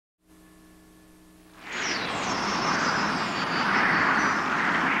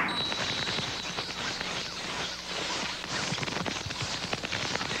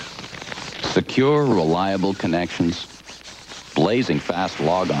Secure, reliable connections, blazing fast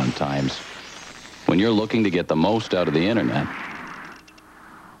logon times. When you're looking to get the most out of the internet,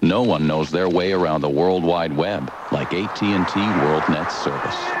 no one knows their way around the World Wide Web like AT&T WorldNet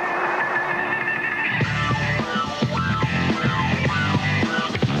service.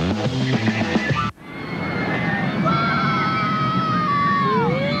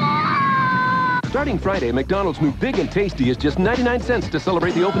 Starting Friday, McDonald's new Big and Tasty is just 99 cents to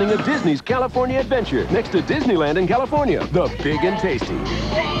celebrate the opening of Disney's California Adventure next to Disneyland in California. The Big and Tasty.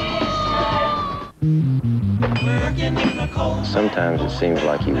 Sometimes it seems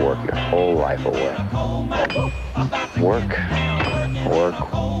like you work your whole life away. Work,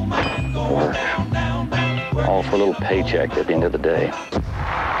 work, work. All for a little paycheck at the end of the day.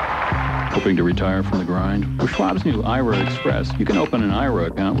 Hoping to retire from the grind? With Schwab's new IRA Express, you can open an IRA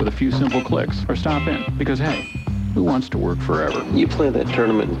account with a few simple clicks or stop in. Because, hey, who wants to work forever? You play that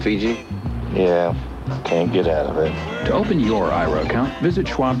tournament in Fiji? Yeah, can't get out of it. To open your IRA account, visit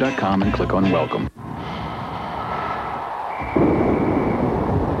schwab.com and click on Welcome.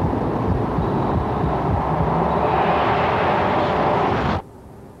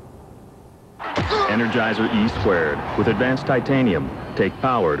 Energizer E-Squared. With advanced titanium, take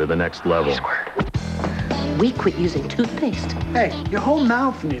power to the next level. We quit using toothpaste. Hey, your whole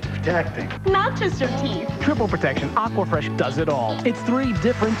mouth needs protecting. Not just your teeth. Triple protection. Aquafresh does it all. It's 3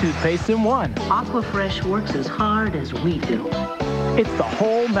 different toothpastes in one. Aquafresh works as hard as we do. It's the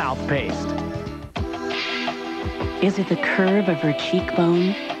whole mouth paste. Is it the curve of her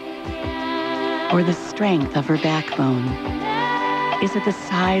cheekbone? Or the strength of her backbone? Is it the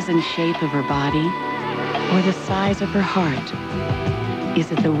size and shape of her body? Or the size of her heart?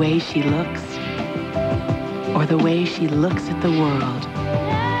 Is it the way she looks? Or the way she looks at the world?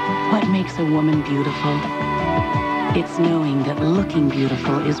 What makes a woman beautiful? It's knowing that looking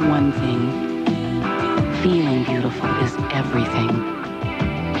beautiful is one thing. Feeling beautiful is everything.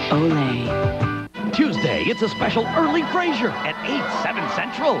 Olay. Tuesday, it's a special Early Frasier at 8/7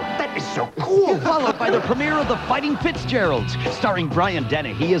 Central. That is so cool. Followed by the premiere of The Fighting Fitzgeralds, starring Brian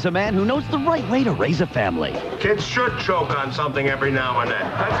Dennehy as a man who knows the right way to raise a family. Kids should choke on something every now and then.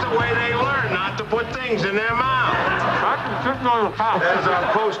 That's the way they learn not to put things in their mouth. There's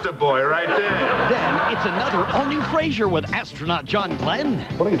our poster boy right there. Then it's another all-new Frasier with astronaut John Glenn.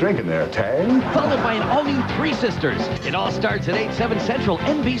 What are you drinking there, Tang? Followed by an all-new Three Sisters. It all starts at 8/7 Central,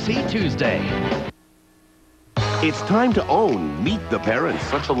 NBC Tuesday. It's time to own Meet the Parents.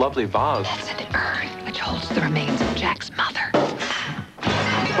 Such a lovely vase. It's an urn which holds the remains of Jack's mother.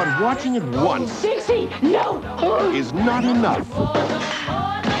 But watching it once Dixie, no! is not enough.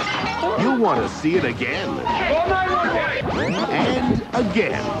 You'll want to see it again. And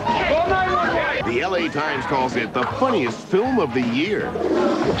again. The LA Times calls it the funniest film of the year.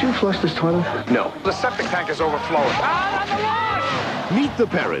 Did you flush this toilet? No. The septic tank is overflowing. Meet the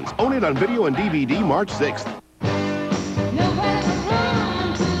Parents. Own it on video and DVD March 6th.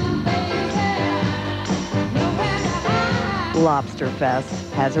 Lobster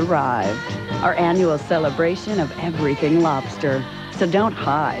Fest has arrived, our annual celebration of everything lobster. So don't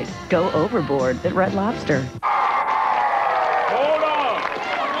hide. Go overboard at Red Lobster. Hold on.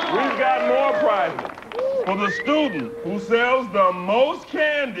 We've got more prizes. For the student who sells the most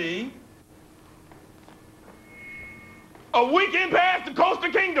candy, a weekend pass to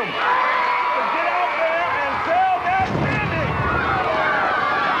Coastal Kingdom. Get out there and sell that candy.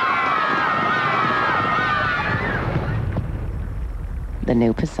 The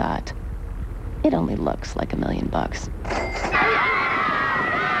new Passat. It only looks like $1 million.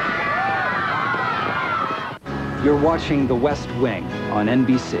 You're watching The West Wing on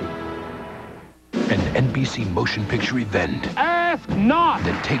NBC. An NBC motion picture event Ask not!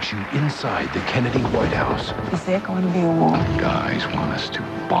 that takes you inside the Kennedy White House. Is there going to be a war? Guys want us to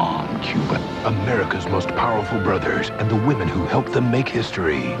bomb Cuba. America's most powerful brothers and the women who helped them make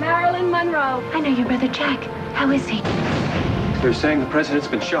history. Marilyn Monroe. I know your brother Jack. How is he? They're saying the president's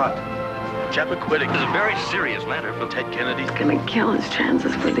been shot. Chapman quitting is a very serious matter for Ted Kennedy. He's going to kill his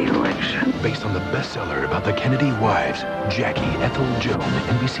chances for the election. Based on the bestseller about the Kennedy wives, Jackie Ethel Joan,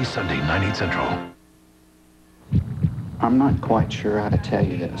 NBC Sunday, 9/8 Central. I'm not quite sure how to tell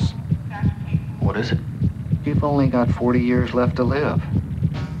you this. What is it? You've only got 40 years left to live.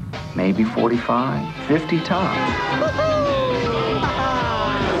 Maybe 45, 50 tops.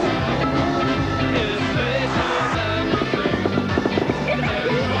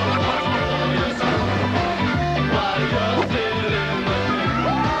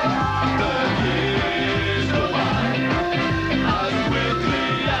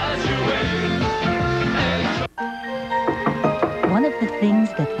 One of the things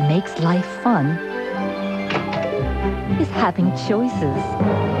that makes life fun fun is having choices.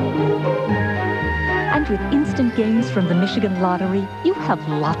 And with instant games from the Michigan Lottery, you have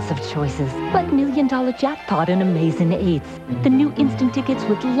lots of choices, like $1 Million Jackpot and Amazing Eights. The new instant tickets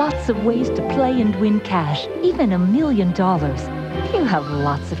with lots of ways to play and win cash, even $1 million. You have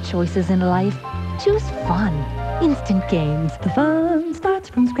lots of choices in life. Choose fun. Instant games. The fun starts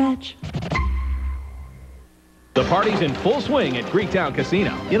from scratch. The party's in full swing at Greektown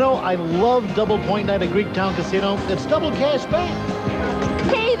Casino. You know, I love double point night at Greektown Casino. It's double cash back.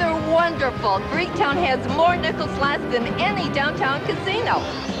 Hey, they're wonderful. Greektown has more nickel slots than any downtown casino.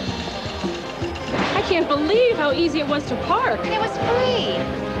 I can't believe how easy it was to park. And it was free.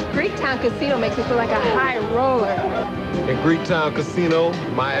 Greektown Casino makes me feel like a high roller. In Greektown Casino,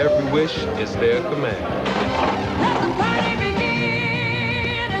 my every wish is their command.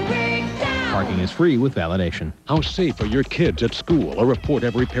 Parking is free with validation. How safe are your kids at school? A report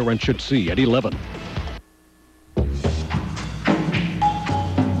every parent should see at 11.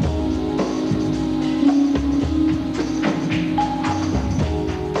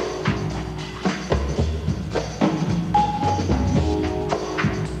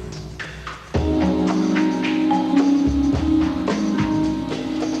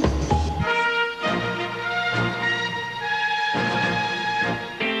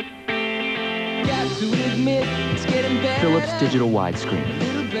 Philips digital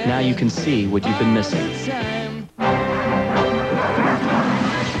widescreen. Now you can see what you've been missing.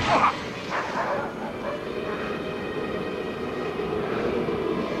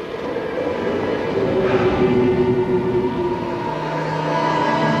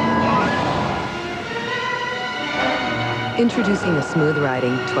 Introducing the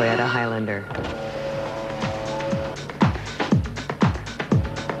smooth-riding Toyota Highlander.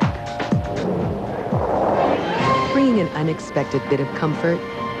 Bringing an unexpected bit of comfort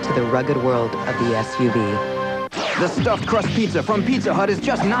to the rugged world of the SUV. The stuffed crust pizza from Pizza Hut is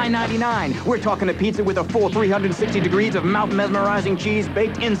just $9.99. We're talking a pizza with a full 360 degrees of mouth-mesmerizing cheese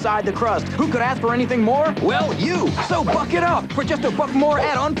baked inside the crust. Who could ask for anything more? Well, you! So buck it up! For just $1 more,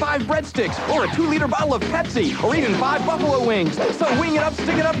 add on 5 breadsticks, or a 2-liter bottle of Pepsi, or even 5 buffalo wings. So wing it up,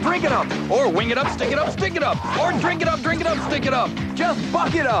 stick it up, drink it up. Or wing it up, stick it up, stick it up. Or drink it up, stick it up. Just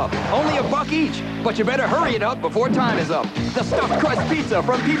buck it up. Only $1 each. But you better hurry it up before time is up. The stuffed crust pizza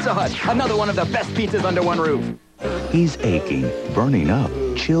from Pizza Hut. Another one of the best pizzas under one roof. He's achy, burning up,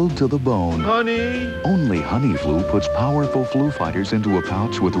 chilled to the bone. Honey! Only Honeyflu puts powerful flu fighters into a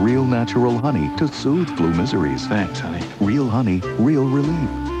pouch with real natural honey to soothe flu miseries. Thanks, honey. Real honey, real relief.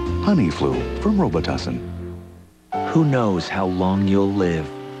 Honeyflu from Robitussin. Who knows how long you'll live?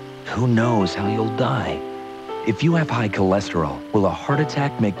 Who knows how you'll die? If you have high cholesterol, will a heart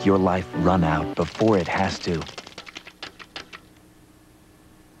attack make your life run out before it has to?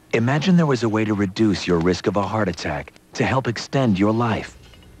 Imagine there was a way to reduce your risk of a heart attack, to help extend your life.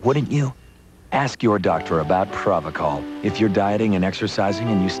 Wouldn't you? Ask your doctor about Pravachol. If you're dieting and exercising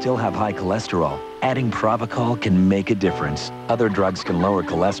and you still have high cholesterol, adding Pravachol can make a difference. Other drugs can lower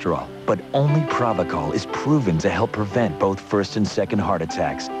cholesterol, but only Pravachol is proven to help prevent both first and second heart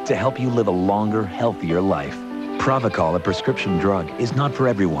attacks, to help you live a longer, healthier life. Pravachol, a prescription drug, is not for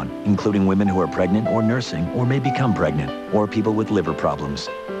everyone, including women who are pregnant or nursing or may become pregnant, or people with liver problems.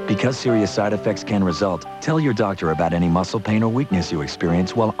 Because serious side effects can result, tell your doctor about any muscle pain or weakness you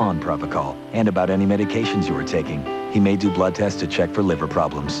experience while on Pravachol, and about any medications you are taking. He may do blood tests to check for liver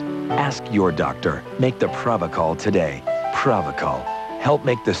problems. Ask your doctor. Make the Pravachol today. Pravachol. Help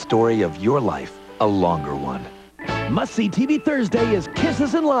make the story of your life a longer one. Must-see TV Thursday is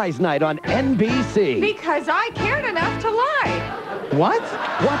Kisses and Lies night on NBC. Because I cared enough to lie. What?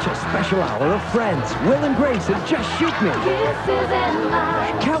 Watch a special hour of Friends, Will and Grace, and Just Shoot Me. Kisses and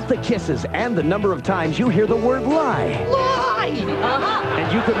lies. Count the kisses and the number of times you hear the word lie. Lie!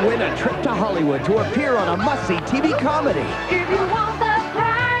 And you could win a trip to Hollywood to appear on a must-see TV comedy. If you want the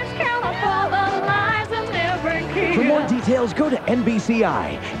prize, count up all the lies and never kill. For more details, go to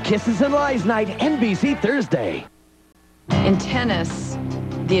NBCI. Kisses and Lies night, NBC Thursday. In tennis,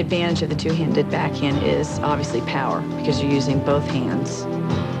 the advantage of the two-handed backhand is obviously power because you're using both hands.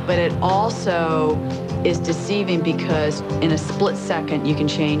 But it also is deceiving because in a split second, you can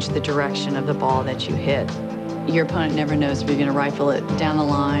change the direction of the ball that you hit. Your opponent never knows if you're going to rifle it down the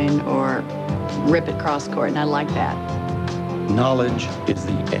line or rip it cross court, and I like that. Knowledge is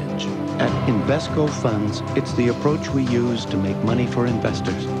the edge. At Invesco Funds, it's the approach we use to make money for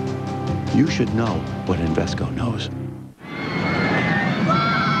investors. You should know what Invesco knows.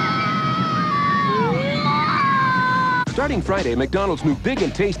 Starting Friday, McDonald's new Big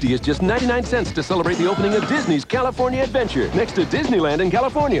and Tasty is just 99 cents to celebrate the opening of Disney's California Adventure, next to Disneyland in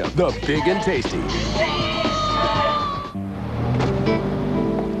California. The Big and Tasty.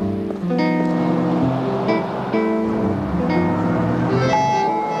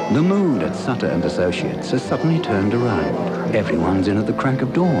 The mood at Sutter and Associates has suddenly turned around. Everyone's in at the crack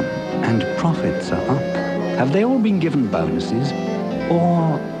of dawn, and profits are up. Have they all been given bonuses?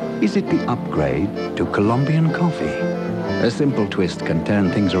 Or is it the upgrade to Colombian coffee? A simple twist can turn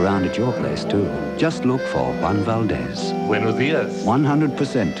things around at your place, too. Just look for Juan Valdez. Buenos dias.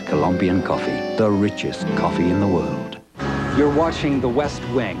 100% Colombian coffee, the richest coffee in the world. You're watching The West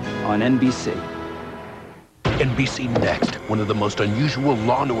Wing on NBC. NBC Next, one of the most unusual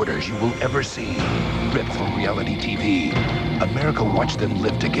Law & Orders you will ever see. Ripped from reality TV. America watched them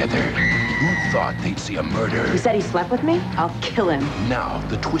live together. Who thought they'd see a murder? He said he slept with me? I'll kill him. Now,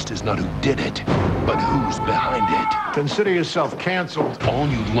 the twist is not who did it, but who's behind it. Consider yourself canceled. All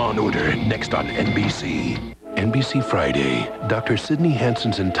new Law & Order, next on NBC. NBC Friday, Dr. Sidney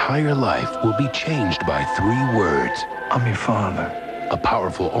Hansen's entire life will be changed by 3 words. I'm your father. A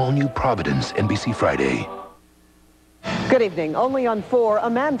powerful all-new Providence, NBC Friday. Good evening. Only on 4, a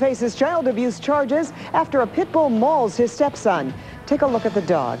man faces child abuse charges after a pit bull mauls his stepson. Take a look at the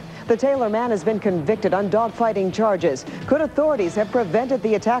dog. The Taylor man has been convicted on dogfighting charges. Could authorities have prevented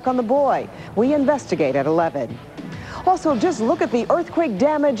the attack on the boy? We investigate at 11. Also, just look at the earthquake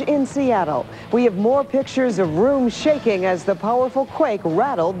damage in Seattle. We have more pictures of rooms shaking as the powerful quake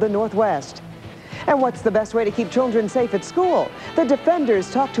rattled the Northwest. And what's the best way to keep children safe at school? The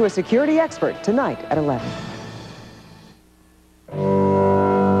Defenders talk to a security expert tonight at 11.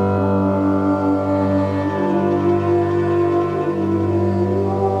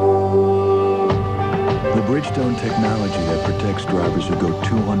 The Bridgestone technology that protects drivers who go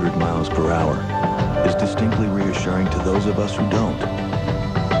 200 miles per hour is distinctly reassuring to those of us who don't.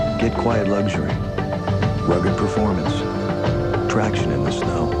 Get quiet luxury, rugged performance, traction in the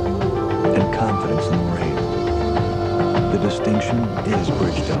snow, and confidence in the rain. The distinction is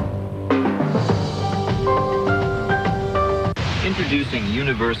Bridgestone. Introducing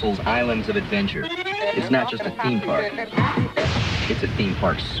Universal's Islands of Adventure. It's not just a theme park. It's a theme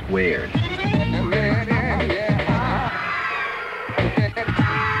park squared.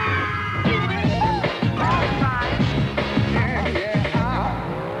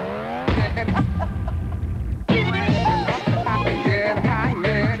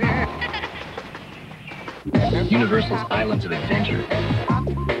 Universal's Islands of Adventure.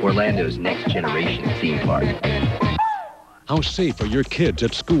 Orlando's next generation theme park. How safe are your kids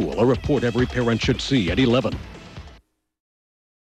at school? A report every parent should see at 11.